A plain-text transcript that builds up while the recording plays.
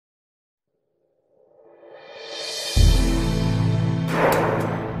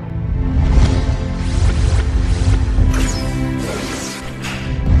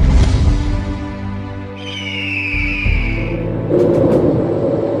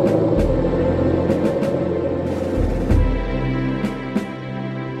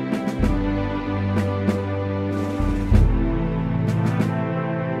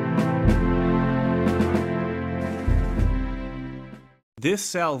This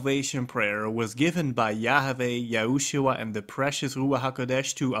salvation prayer was given by JAHVE, YAHUSHUA, and the precious Ruach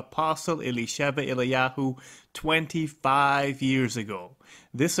HaKodesh to Apostle Elisheva Eliyahu 25 years ago.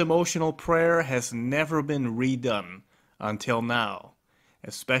 This emotional prayer has never been redone until now,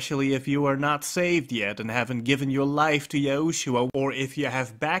 especially if you are not saved yet and haven't given your life to Yahushua, or if you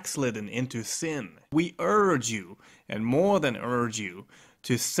have backslidden into sin. We urge you, and more than urge you,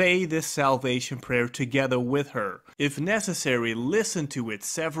 to say this salvation prayer together with her. If necessary, listen to it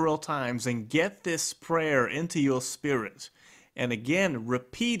several times and get this prayer into your spirit. And again,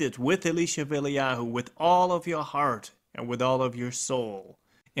 repeat it with Elisheva Eliyahu with all of your heart and with all of your soul.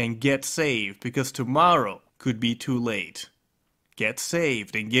 And get saved, because tomorrow could be too late. Get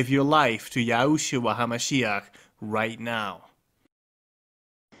saved and give your life to YAHUSHUA HA MASHIACH right now.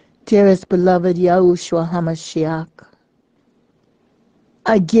 Dearest beloved YAHUSHUA HA MASHIACH,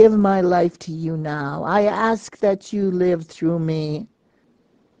 I give my life to you now. I ask that you live through me.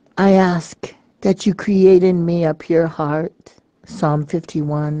 I ask that you create in me a pure heart. Psalm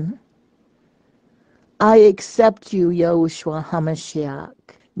 51. I accept you, YAHUSHUA HA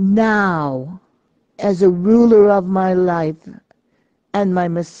MASHIACH, now as a ruler of my life and my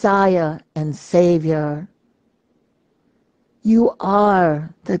Messiah and Savior. You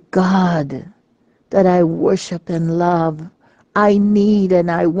are the God that I worship and love. I need and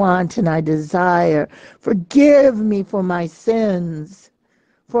I want and I desire. Forgive me for my sins,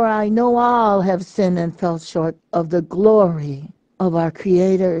 for I know all have sinned and fell short of the glory of our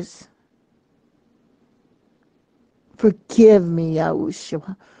creators. Forgive me,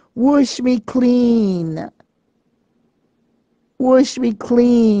 Yahushua. Wash me clean. Wash me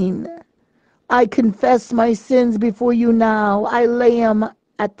clean. I confess my sins before you now. I lay them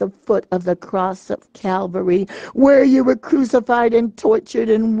at the foot of the cross of Calvary, where you were crucified and tortured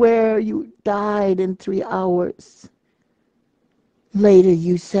and where you died in 3 hours. Later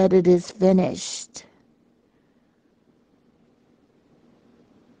you said it is finished.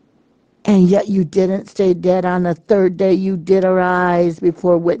 And yet you didn't stay dead. On the 3rd day you did arise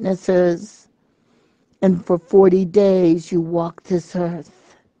before witnesses. And for 40 days you walked this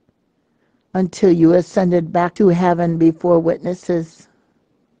earth until you ascended back to heaven before witnesses.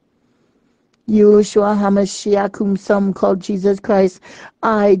 YAHUSHUA HA MASHIACH, whom some call Jesus Christ,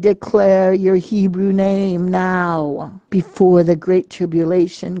 I declare your Hebrew name now before the great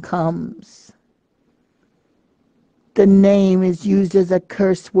tribulation comes. The name is used as a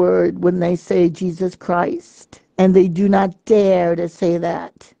curse word when they say Jesus Christ, and they do not dare to say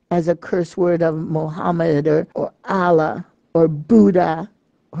that as a curse word of Muhammad or Allah or Buddha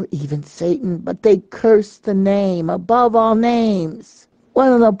or even Satan, but they curse the name above all names,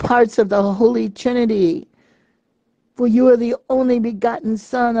 one of the parts of the Holy Trinity. For you are the only begotten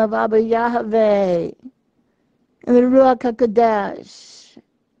Son of Abba YAHVE and the Ruach HaKodesh,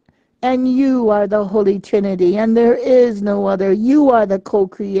 and you are the Holy Trinity, and there is no other. You are the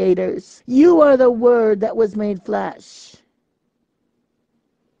co-creators. You are the Word that was made flesh.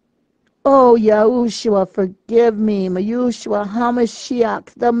 Oh, Yahushua, forgive me. YAHUSHUA HA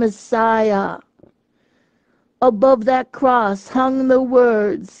MASHIACH, the Messiah. Above that cross hung the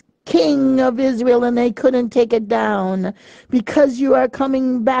words, King of Israel, and they couldn't take it down because you are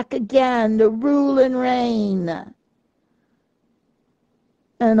coming back again to rule and reign.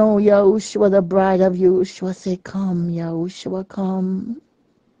 And oh, Yahushua, the bride of Yahushua, say, come, Yahushua, come.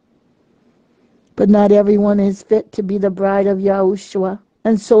 But not everyone is fit to be the bride of Yahushua.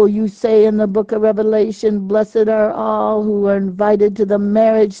 And so you say in the book of Revelation, blessed are all who are invited to the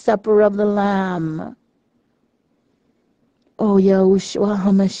marriage supper of the Lamb. Oh, YAHUSHUA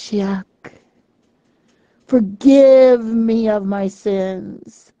HA MASHIACH, forgive me of my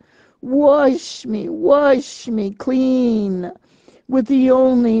sins. Wash me clean with the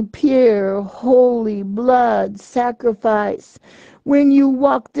only pure, holy blood sacrifice. When you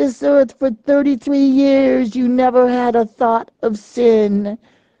walked this earth for 33 years, you never had a thought of sin.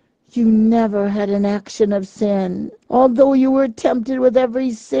 You never had an action of sin. Although you were tempted with every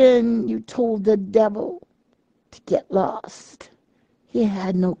sin, you told the devil to get lost. He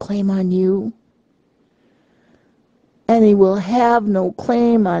had no claim on you. And he will have no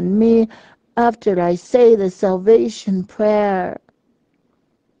claim on me after I say the salvation prayer.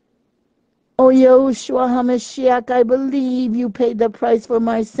 Oh, YAHUSHUA HA MASHIACH, I believe you paid the price for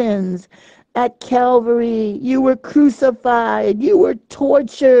my sins. At Calvary, you were crucified, you were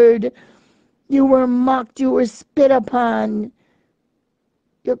tortured, you were mocked, you were spit upon.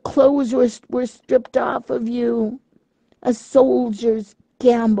 Your clothes were stripped off of you. As soldiers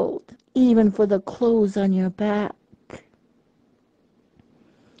gambled, even for the clothes on your back.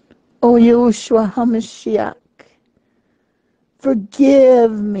 Oh, YAHUSHUA HA MASHIACH,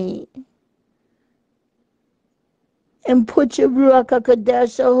 Forgive me. And put your Ruach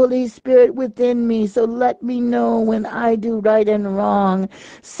HaKodesh, the Holy Spirit, within me. So let me know when I do right and wrong.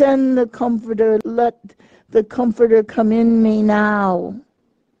 Send the Comforter. Let the Comforter come in me now.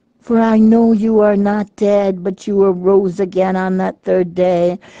 For I know you are not dead, but you arose again on that third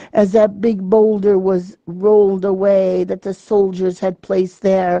day, as that big boulder was rolled away that the soldiers had placed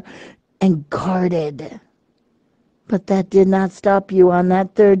there and guarded. But that did not stop you on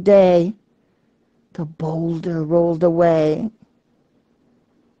that third day. The boulder rolled away.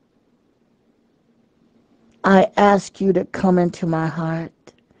 I ask you to come into my heart,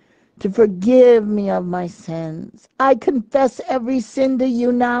 to forgive me of my sins. I confess every sin to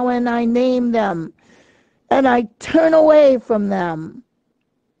you now, and I name them, and I turn away from them.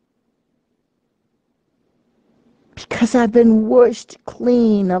 Because I've been washed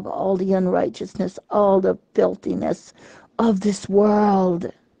clean of all the unrighteousness, all the filthiness of this world.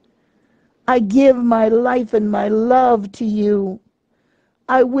 I give my life and my love to you.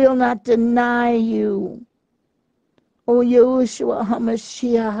 I will not deny you. O YAHUSHUA HA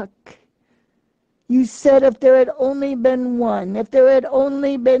MASHIACH. You said if there had only been one, if there had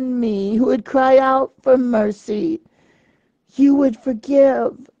only been me who would cry out for mercy, you would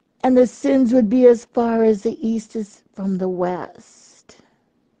forgive, and the sins would be as far as the east is from the west.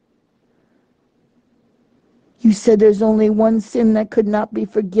 You said there's only one sin that could not be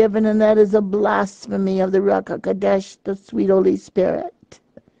forgiven, and that is a blasphemy of the Ruach HaKodesh, the sweet Holy Spirit.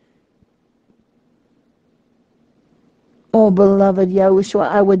 Oh, beloved Yahushua,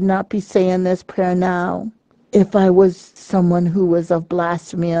 I would not be saying this prayer now if I was someone who was of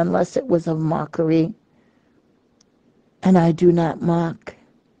blasphemy, unless it was of mockery. And I do not mock.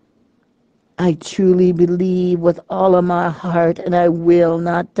 I truly believe with all of my heart, and I will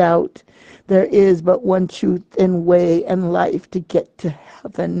not doubt, there is but one truth and way and life to get to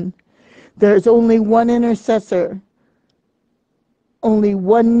heaven. There's only one intercessor, only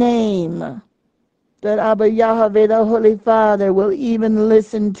one name that Abba Yahweh, the Holy Father, will even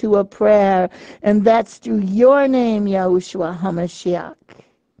listen to a prayer, and that's through your name, YAHUSHUA HaMashiach.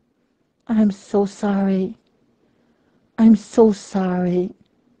 I'm so sorry. I'm so sorry.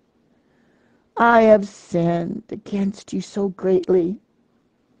 I have sinned against you so greatly.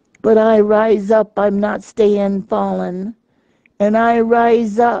 But I rise up, I'm not staying fallen. And I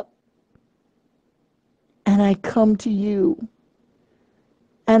rise up, and I come to you,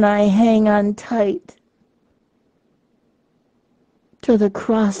 and I hang on tight to the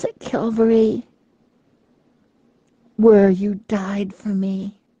cross at Calvary, where you died for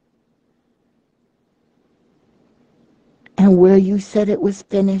me, and where you said it was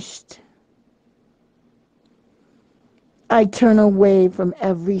finished. I turn away from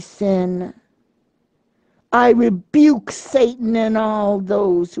every sin. I rebuke Satan and all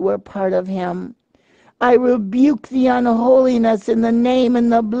those who are part of him. I rebuke the unholiness in the name and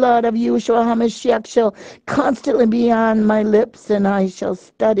the blood of YAHUSHUA HaMashiach shall constantly be on my lips, and I shall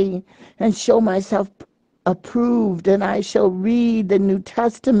study and show myself approved, and I shall read the New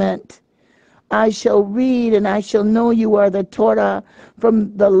Testament. I shall read, and I shall know you are the Torah,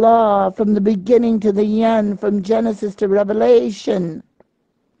 from the law, from the beginning to the end, from Genesis to Revelation.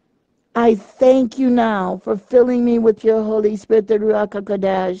 I thank you now for filling me with your Holy Spirit, the Ruach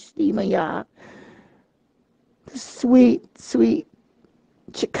HaKodesh, the Imaya, the sweet, sweet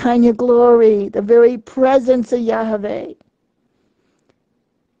Shekinah glory, the very presence of Yahweh.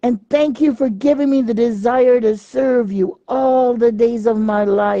 And thank you for giving me the desire to serve you all the days of my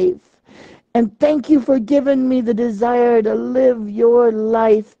life. And thank you for giving me the desire to live your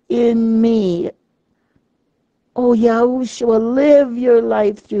life in me. Oh, Yahushua, live your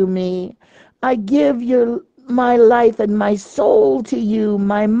life through me. I give my life and my soul to you.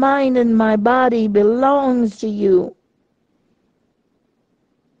 My mind and my body belongs to you.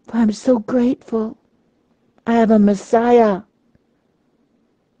 I'm so grateful. I have a Messiah.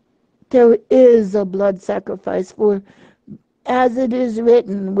 There is a blood sacrifice, for as it is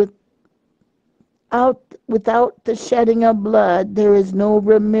written, without the shedding of blood, there is no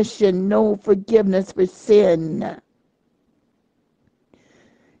remission, no forgiveness for sin.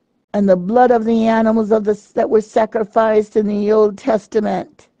 And the blood of the animals that were sacrificed in the Old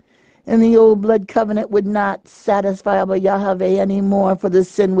Testament, in the old blood covenant, would not satisfy Abba Yahweh anymore, for the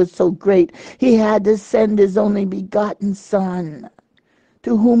sin was so great. He had to send his only begotten Son,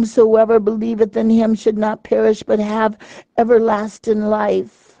 to whomsoever believeth in him should not perish, but have everlasting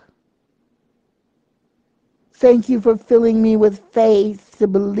life. Thank you for filling me with faith to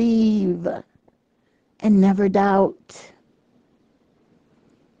believe and never doubt.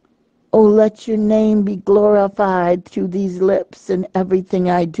 Oh, let your name be glorified through these lips and everything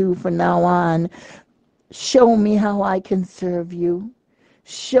I do from now on. Show me how I can serve you.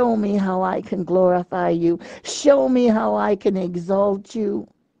 Show me how I can glorify you. Show me how I can exalt you.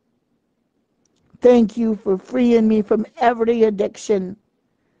 Thank you for freeing me from every addiction.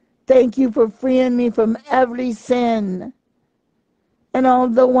 Thank you for freeing me from every sin. And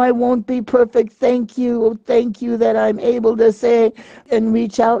although I won't be perfect, thank you that I'm able to say and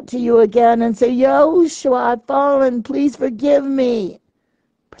reach out to you again and say, Yahushua, I've fallen, please forgive me.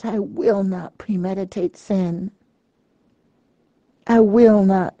 But I will not premeditate sin. I will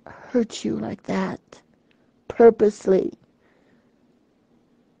not hurt you like that, purposely.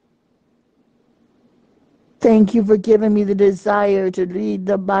 Thank you for giving me the desire to read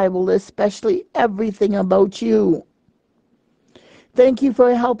the Bible, especially everything about you. Thank you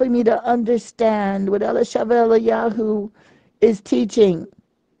for helping me to understand what Elisheva Eliyahu is teaching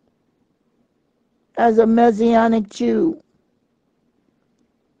as a Messianic Jew.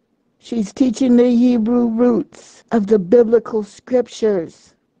 She's teaching the Hebrew roots of the biblical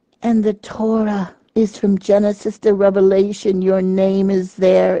scriptures, and the Torah is from Genesis to Revelation. Your name is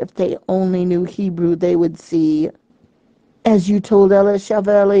there. If they only knew Hebrew, they would see. As you told Elisheva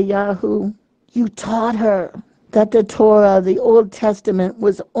Eliyahu, you taught her that the Torah, the Old Testament,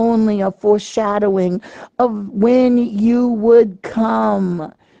 was only a foreshadowing of when you would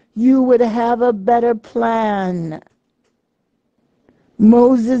come. You would have a better plan.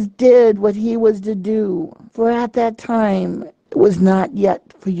 Moses did what he was to do, for at that time it was not yet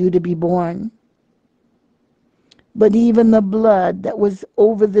for you to be born. But even the blood that was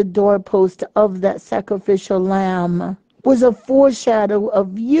over the doorpost of that sacrificial lamb was a foreshadow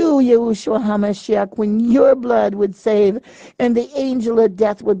of you, YAHUSHUA HA MASHIACH, when your blood would save and the angel of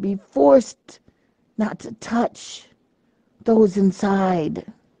death would be forced not to touch those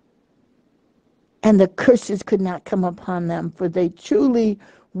inside. And the curses could not come upon them, for they truly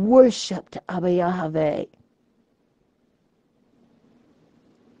worshipped Abba YAHVE.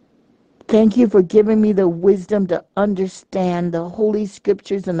 Thank you for giving me the wisdom to understand the holy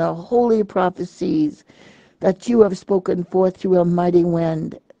scriptures and the holy prophecies that you have spoken forth through a mighty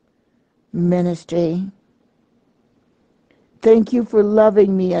wind ministry. Thank you for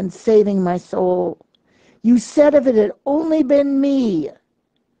loving me and saving my soul. You said if it had only been me,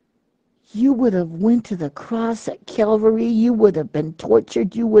 you would have went to the cross at Calvary. You would have been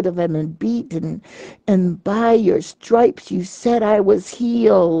tortured. You would have been beaten. And by your stripes, you said I was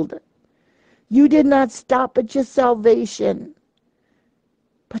healed. You did not stop at your salvation,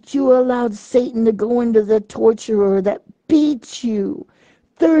 but you allowed Satan to go into the torturer that beat you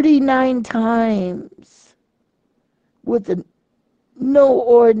 39 times with no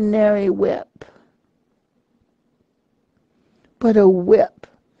ordinary whip, but a whip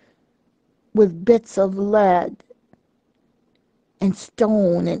with bits of lead and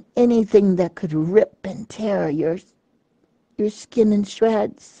stone and anything that could rip and tear your skin in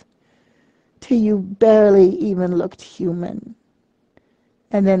shreds till you barely even looked human,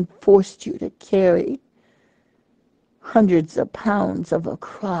 and then forced you to carry hundreds of pounds of a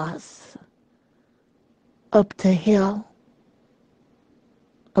cross up the hill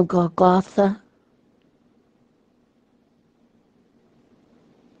of Golgotha.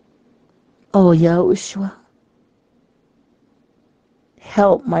 Oh, Yahushua,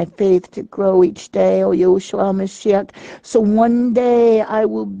 help my faith to grow each day, oh Yahushua HaMashiach, so one day I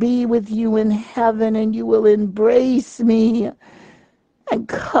will be with you in heaven and you will embrace me and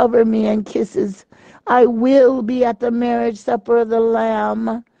cover me in kisses. I will be at the marriage supper of the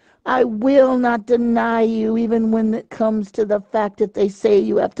Lamb. I will not deny you, even when it comes to the fact that they say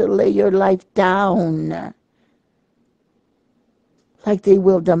you have to lay your life down, like they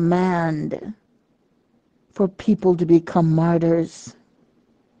will demand for people to become martyrs.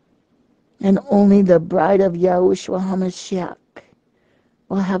 And only the bride of Yahushua HaMashiach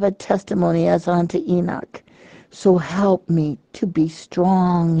will have a testimony as unto Enoch. So help me to be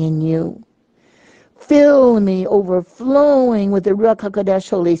strong in you. Fill me overflowing with the Ruach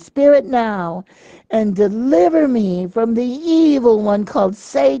HaKodesh Holy Spirit now, and deliver me from the evil one called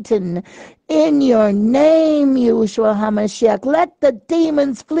Satan. In your name, Yahushua HaMashiach, let the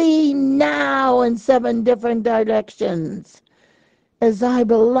demons flee now in 7 different directions. As I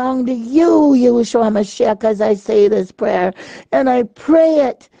belong to you, Yahushua HaMashiach, as I say this prayer, and I pray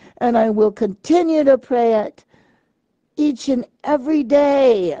it, and I will continue to pray it each and every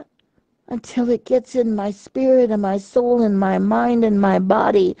day, until it gets in my spirit and my soul and my mind and my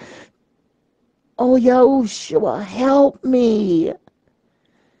body. Oh, Yahushua, help me.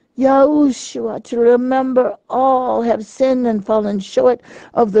 Yahushua, to remember all have sinned and fallen short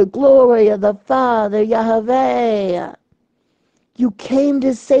of the glory of the Father, JAHVE. You came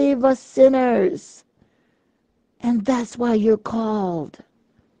to save us sinners, and that's why you're called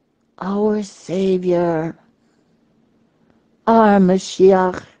our Savior, our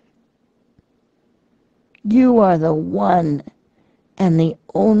Mashiach. You are the one and the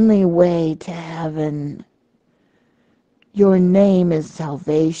only way to heaven. Your name is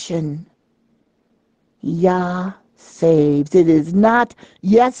salvation. Yah saves. It is not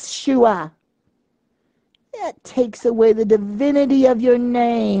Yeshua. It takes away the divinity of your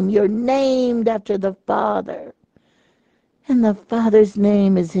name. You're named after the Father, and the Father's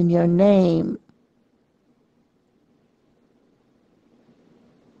name is in your name.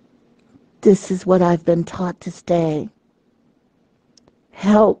 This is what I've been taught to stay.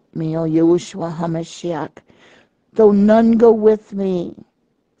 Help me, O YAHUSHUA HaMashiach. Though none go with me,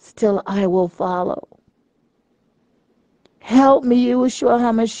 still I will follow. Help me, YAHUSHUA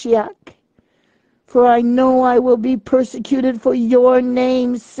HaMashiach, for I know I will be persecuted for your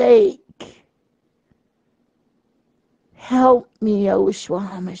name's sake. Help me, YAHUSHUA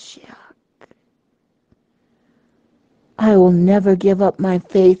HaMashiach. I will never give up my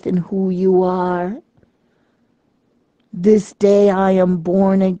faith in who you are. This day I am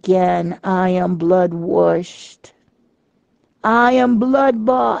born again. I am blood washed. I am blood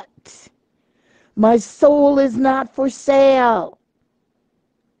bought. My soul is not for sale.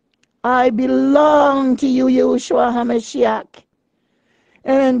 I belong to you, YAHUSHUA HaMashiach.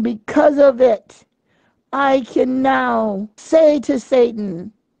 And because of it, I can now say to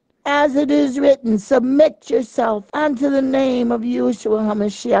Satan, as it is written, submit yourself unto the name of YAHUSHUA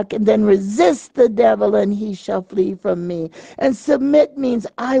HaMashiach, and then resist the devil, and he shall flee from me. And submit means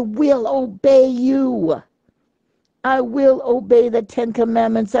I will obey you. I will obey the 10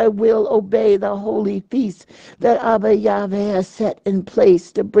 Commandments. I will obey the holy feasts that Abba Yahweh has set in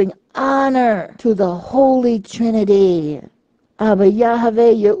place to bring honor to the Holy Trinity. Abba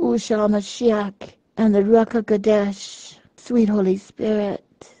Yahweh, Yahushua HaMashiach, and the Ruach HaKodesh, sweet Holy Spirit.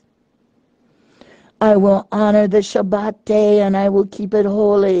 I will honor the Shabbat day, and I will keep it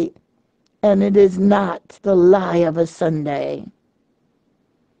holy, and it is not the lie of a Sunday.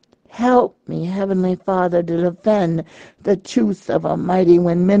 Help me, Heavenly Father, to defend the truth of Almighty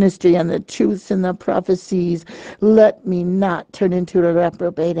One ministry and the truths in the prophecies. Let me not turn into a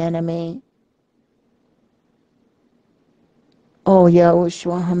reprobate enemy. Oh,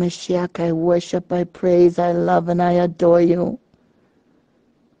 Yahushua HaMashiach, I worship, I praise, I love, and I adore you.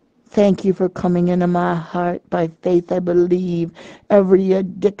 Thank you for coming into my heart. By faith, I believe every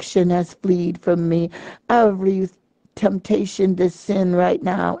addiction has fled from me. Every temptation to sin right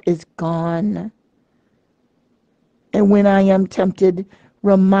now is gone. And when I am tempted,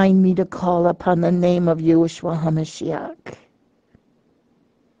 remind me to call upon the name of Yahushua HaMashiach.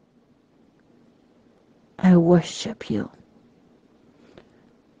 I worship you.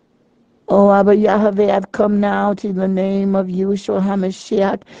 Oh, Abba Yahweh, I've come now to the name of Yahushua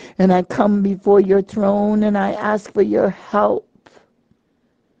HaMashiach, and I come before your throne, and I ask for your help.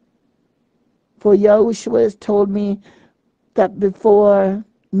 For Yahushua has told me that before,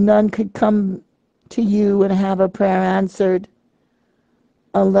 none could come to you and have a prayer answered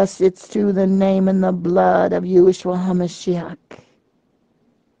unless it's through the name and the blood of Yahushua HaMashiach.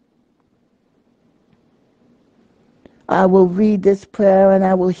 I will read this prayer and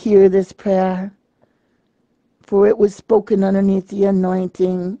I will hear this prayer, for it was spoken underneath the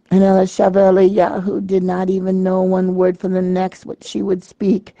anointing. And Elisheva Eliyahu did not even know one word from the next what she would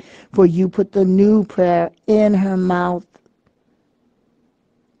speak, for you put the new prayer in her mouth.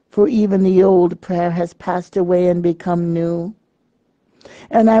 For even the old prayer has passed away and become new.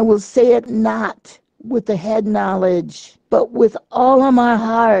 And I will say it not with the head knowledge, but with all of my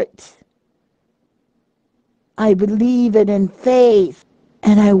heart. I believe it in faith,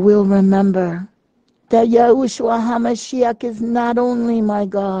 and I will remember that Yahushua HaMashiach is not only my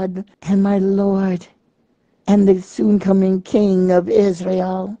God and my Lord and the soon-coming King of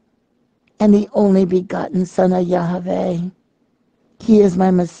Israel and the only begotten Son of Yahweh. He is my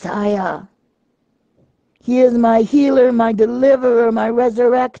Messiah. He is my healer, my deliverer, my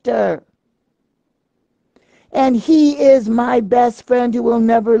resurrector. And he is my best friend who will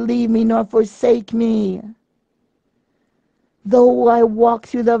never leave me nor forsake me. Though I walk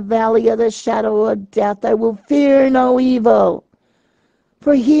through the valley of the shadow of death, I will fear no evil,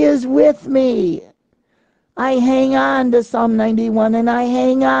 for he is with me. I hang on to Psalm 91 and I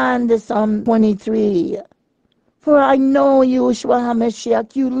hang on to Psalm 23. For I know, Yahushua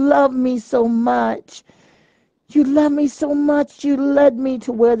HaMashiach, you love me so much. You love me so much, you led me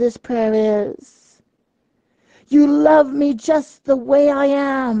to where this prayer is. You love me just the way I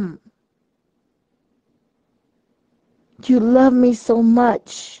am. You love me so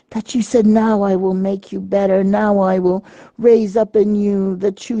much that you said, now I will make you better. Now I will raise up in you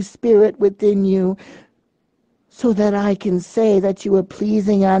the true spirit within you so that I can say that you are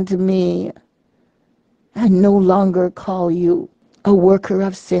pleasing unto me and no longer call you a worker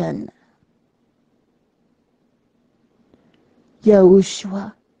of sin.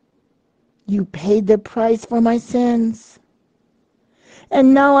 Yahushua, you paid the price for my sins.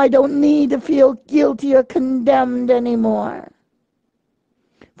 And now I don't need to feel guilty or condemned anymore.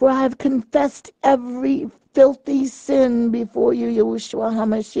 For I have confessed every filthy sin before you, YAHUSHUA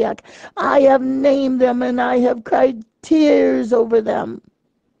HaMashiach. I have named them and I have cried tears over them.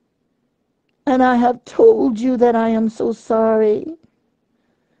 And I have told you that I am so sorry.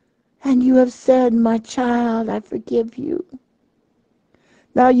 And you have said, my child, I forgive you.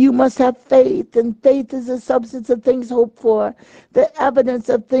 Now you must have faith, and faith is the substance of things hoped for, the evidence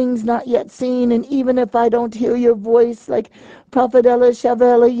of things not yet seen. And even if I don't hear your voice like Prophet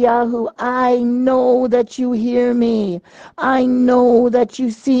Elisheva Eliyahu, I know that you hear me. I know that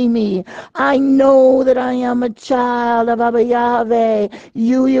you see me. I know that I am a child of Abba Yahweh,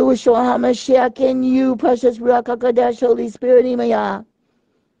 you, YAHUSHUA HaMashiach, and you, precious Ruach HaKodesh, Holy Spirit, Imaya.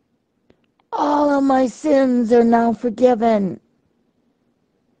 All of my sins are now forgiven.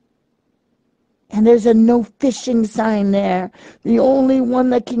 And there's a no fishing sign there. The only one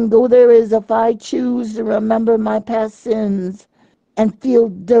that can go there is if I choose to remember my past sins and feel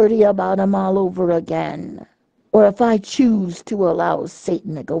dirty about them all over again. Or if I choose to allow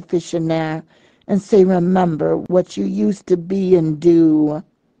Satan to go fishing there and say, remember what you used to be and do.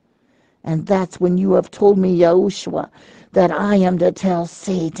 And that's when you have told me, Yahushua, that I am to tell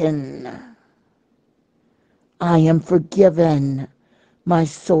Satan, I am forgiven. My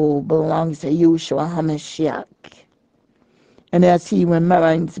soul belongs to YAHUSHUA HaMashiach. And as he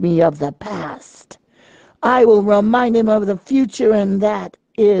reminds me of the past, I will remind him of the future, and that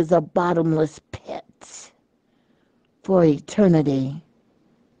is a bottomless pit for eternity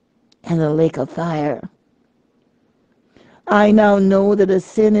and the lake of fire. I now know that a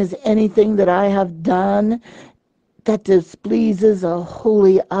sin is anything that I have done that displeases a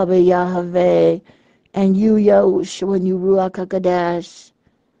holy Abba Yahweh, and you, Yahushua, and you, Ruach HaKodesh.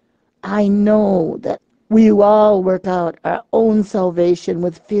 I know that we all work out our own salvation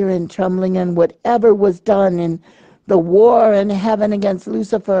with fear and trembling, and whatever was done in the war in heaven against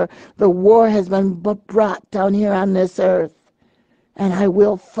Lucifer, the war has been brought down here on this earth. And I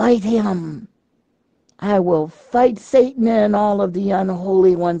will fight him. I will fight Satan and all of the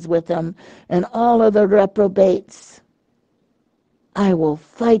unholy ones with him, and all of the reprobates. I will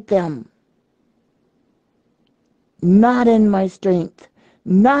fight them. Not in my strength,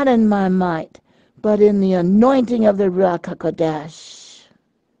 not in my might, but in the anointing of the Ruach HaKodesh.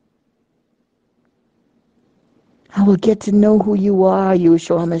 I will get to know who you are,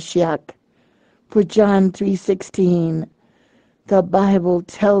 YAHUSHUA HaMashiach. For John 3:16, the Bible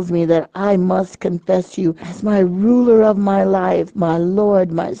tells me that I must confess you as my ruler of my life, my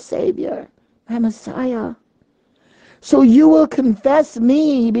Lord, my Savior, my Messiah. So you will confess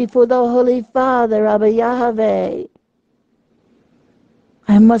me before the Holy Father, Abba Yahweh.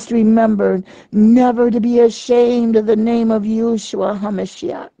 I must remember never to be ashamed of the name of YAHUSHUA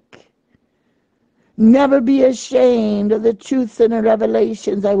HaMashiach. Never be ashamed of the truths and the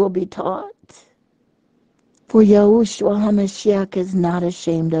revelations I will be taught. For YAHUSHUA HaMashiach is not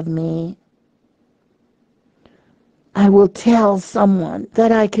ashamed of me. I will tell someone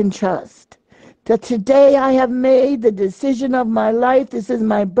that I can trust that today I have made the decision of my life. This is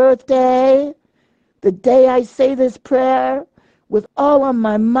my birthday. The day I say this prayer with all of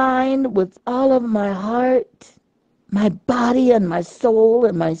my mind, with all of my heart, my body and my soul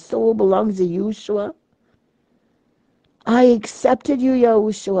belongs to Yahushua. I accepted you,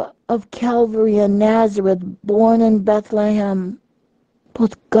 Yahushua, of Calvary and Nazareth, born in Bethlehem,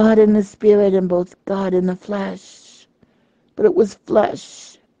 both God in the Spirit and both God in the flesh. But it was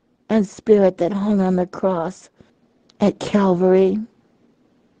flesh and spirit that hung on the cross at Calvary.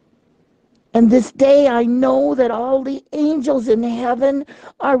 And this day I know that all the angels in heaven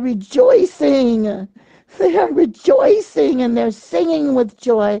are rejoicing. They are rejoicing and they're singing with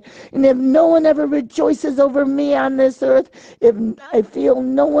joy. And if no one ever rejoices over me on this earth, if I feel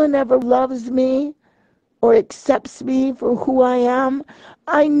no one ever loves me or accepts me for who I am,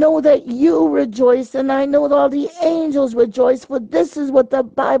 I know that you rejoice, and I know that all the angels rejoice, for this is what the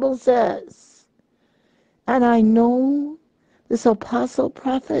Bible says. And I know this apostle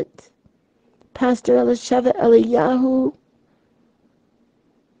prophet Pastor Elisheva Eliyahu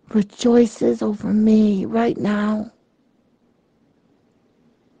rejoices over me right now.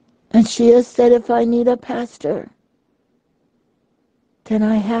 And she has said if I need a pastor, then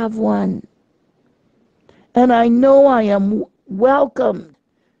I have one. And I know I am welcomed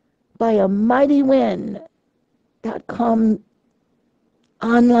by a mighty wind.com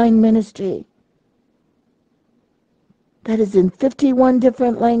online ministry that is in 51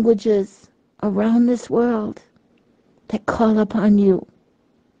 different languages around this world that call upon you.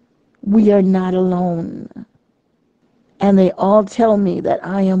 We are not alone. And they all tell me that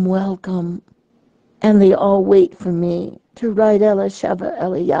I am welcome. And they all wait for me to write Elisheva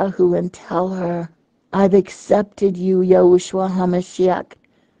Eliyahu and tell her, I've accepted you, YAHUSHUA HaMashiach.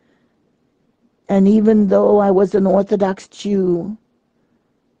 And even though I was an Orthodox Jew,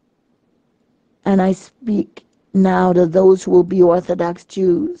 and I speak now to those who will be Orthodox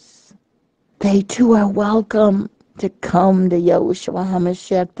Jews, they too are welcome to come to YAHUSHUA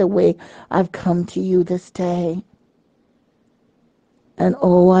HaMashiach the way I've come to you this day. And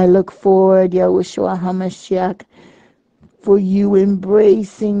oh, I look forward, YAHUSHUA HaMashiach, for you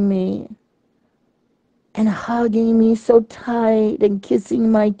embracing me and hugging me so tight and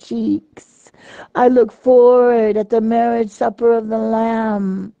kissing my cheeks. I look forward at the marriage supper of the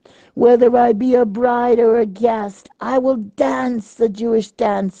Lamb. Whether I be a bride or a guest, I will dance the Jewish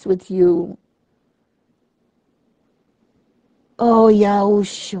dance with you. Oh,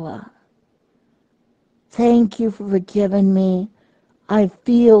 Yahushua, thank you for forgiving me. I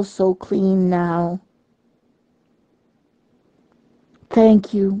feel so clean now.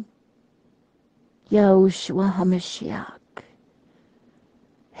 Thank you, YAHUSHUA HaMashiach.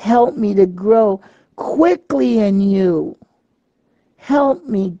 Help me to grow quickly in you. Help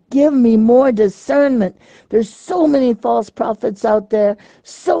me, give me more discernment. There's so many false prophets out there,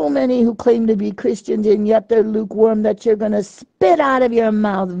 so many who claim to be Christians, and yet they're lukewarm that you're going to spit out of your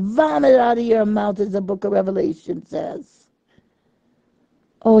mouth, vomit out of your mouth, as the book of Revelation says.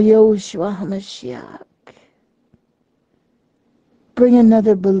 Oh, YAHUSHUA HaMashiach, bring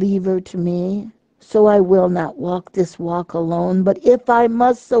another believer to me, so I will not walk this walk alone, but if I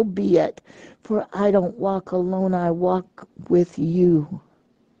must, so be it. For I don't walk alone, I walk with you,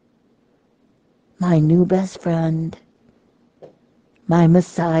 my new best friend, my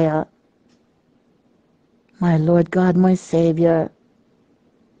Messiah, my Lord God, my Savior.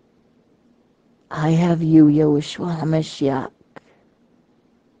 I have you, YAHUSHUA HaMashiach.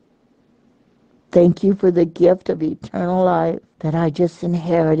 Thank you for the gift of eternal life that I just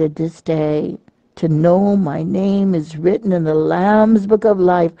inherited this day. To know my name is written in the Lamb's Book of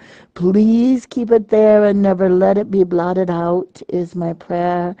Life. Please keep it there and never let it be blotted out, is my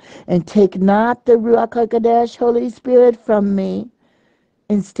prayer. And take not the Ruach HaKodesh, Holy Spirit, from me.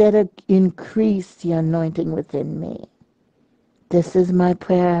 Instead, increase the anointing within me. This is my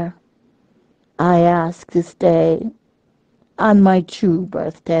prayer. I ask this day, on my true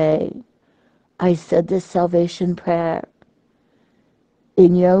birthday, I said this salvation prayer.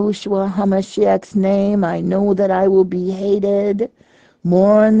 In YAHUSHUA HaMashiach's name, I know that I will be hated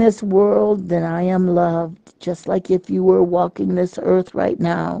more in this world than I am loved. Just like if you were walking this earth right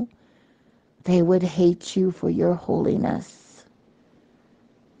now, they would hate you for your holiness.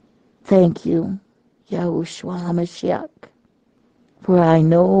 Thank you, YAHUSHUA HaMashiach. For I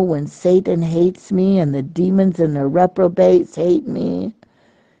know when Satan hates me and the demons and the reprobates hate me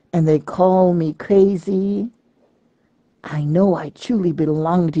and they call me crazy, I know I truly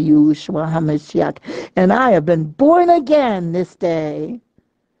belong to you, YAHUSHUA HaMashiach, and I have been born again this day.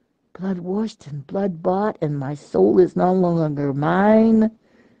 Blood washed and blood bought, and my soul is no longer mine,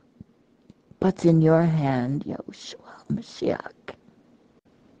 but's in your hand, YAHUSHUA HaMashiach.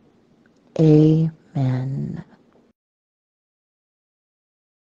 Amen.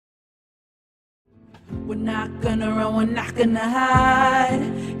 We're not gonna run, we're not gonna hide.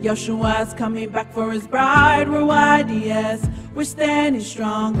 Yahushua's coming back for his bride. We're wide, yes, we're standing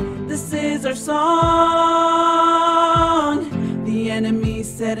strong. This is our song. The enemy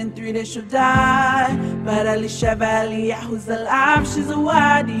said in 3 days she'll die, but Elisheva Eliyahu's alive. She's a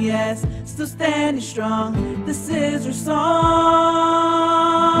wide, yes, still standing strong. This is her song.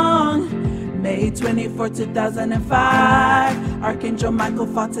 May 24, 2005, Archangel Michael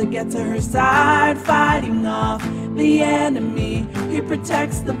fought to get to her side, fighting off the enemy. He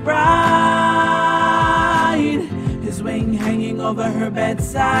protects the bride. His wing hanging over her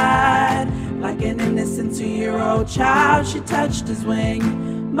bedside, like an innocent 2-year-old child. She touched his wing,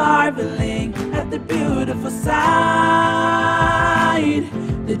 marveling at the beautiful sight.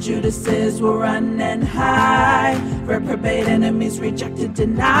 The Judases will run and hide. Reprobate enemies rejected,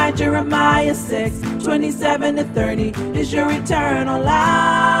 denied. Jeremiah 6:27-30 is your eternal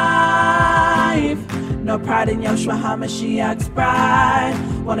life. No pride in Yahushua HaMashiach's bride.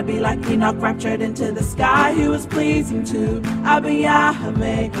 Wanna be like Enoch, raptured into the sky. He was pleasing to Abba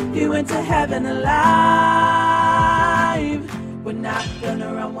YAHVE. He went to heaven alive. We're not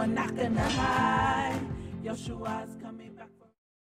gonna run, we're not gonna hide. Yahushua's